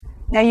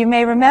Now you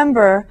may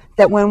remember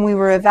that when we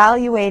were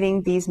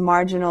evaluating these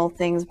marginal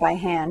things by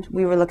hand,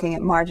 we were looking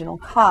at marginal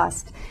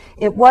cost.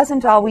 It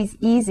wasn't always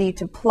easy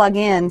to plug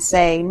in,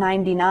 say,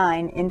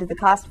 99 into the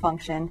cost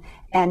function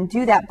and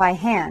do that by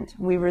hand.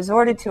 We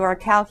resorted to our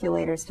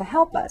calculators to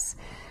help us.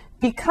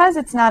 Because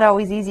it's not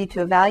always easy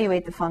to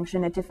evaluate the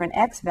function at different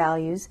x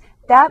values,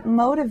 that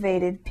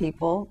motivated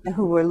people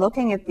who were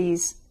looking at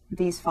these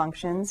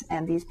functions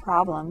and these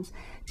problems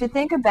to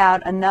think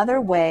about another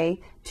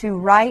way to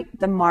write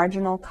the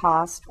marginal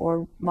cost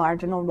or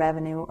marginal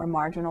revenue or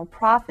marginal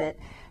profit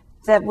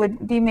that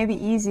would be maybe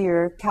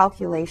easier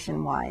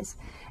calculation-wise.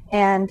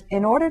 And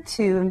in order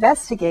to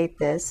investigate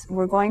this,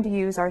 we're going to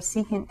use our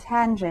secant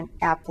tangent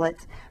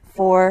applet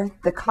for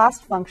the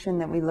cost function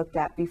that we looked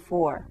at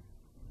before.